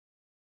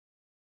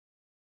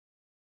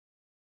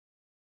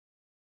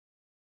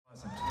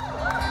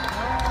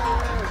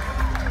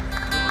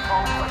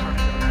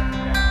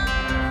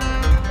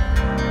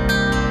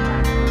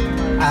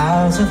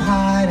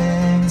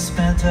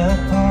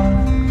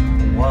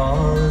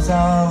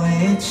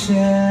could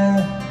share,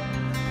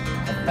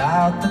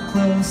 about the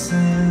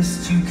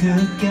closest you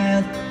could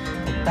get,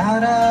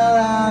 about all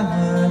I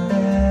would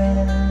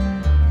bear.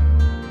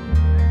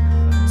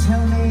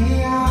 Tell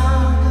me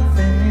all the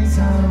things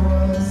I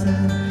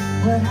wasn't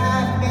would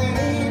have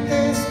made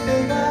this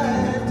big a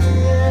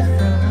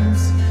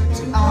difference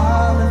to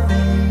all the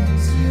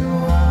things you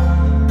are.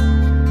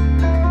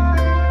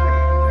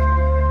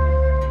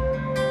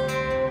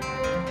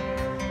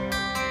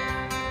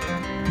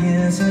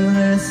 Years of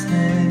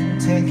listening,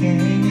 taking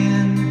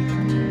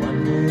in,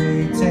 one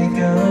big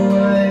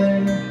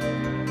takeaway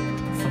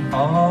from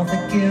all the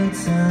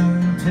guilt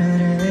and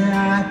pity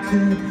I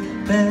could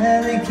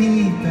barely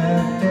keep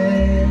at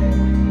bay.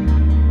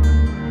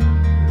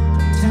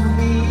 Tell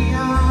me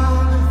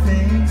all the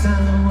things I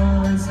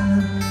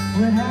wasn't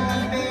would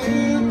have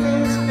made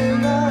this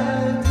big a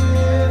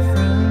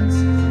difference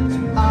to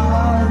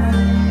all the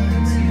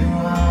things you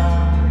are.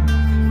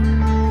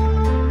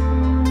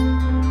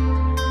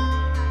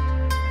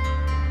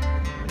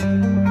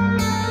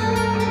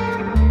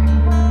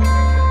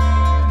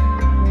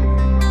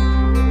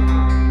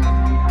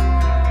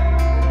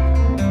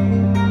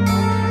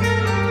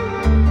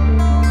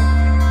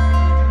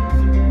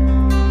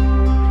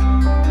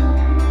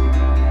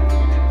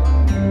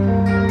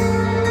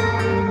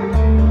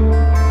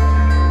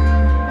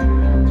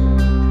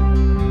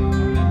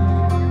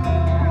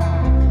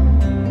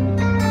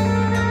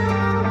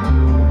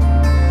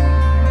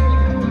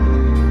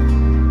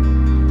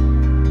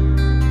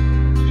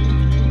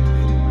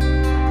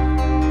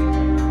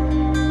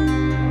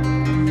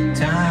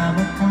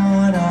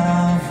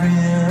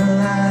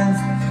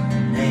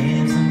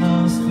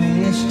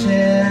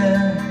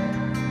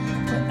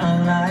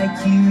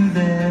 You,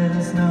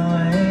 there's no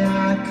way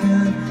I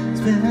could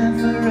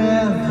spend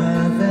forever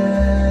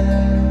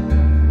there.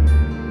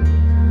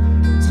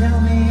 Tell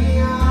me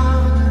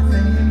all the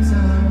things I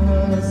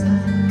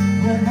wasn't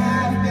would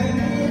have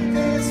made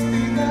this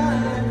big a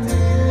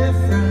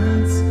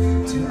difference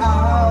to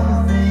all the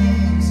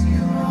things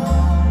you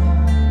are.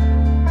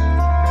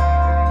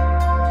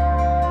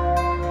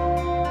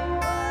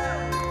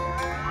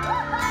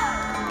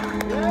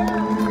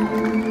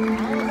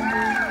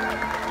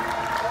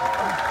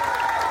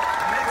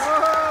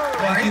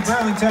 Thank you,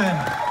 Burlington.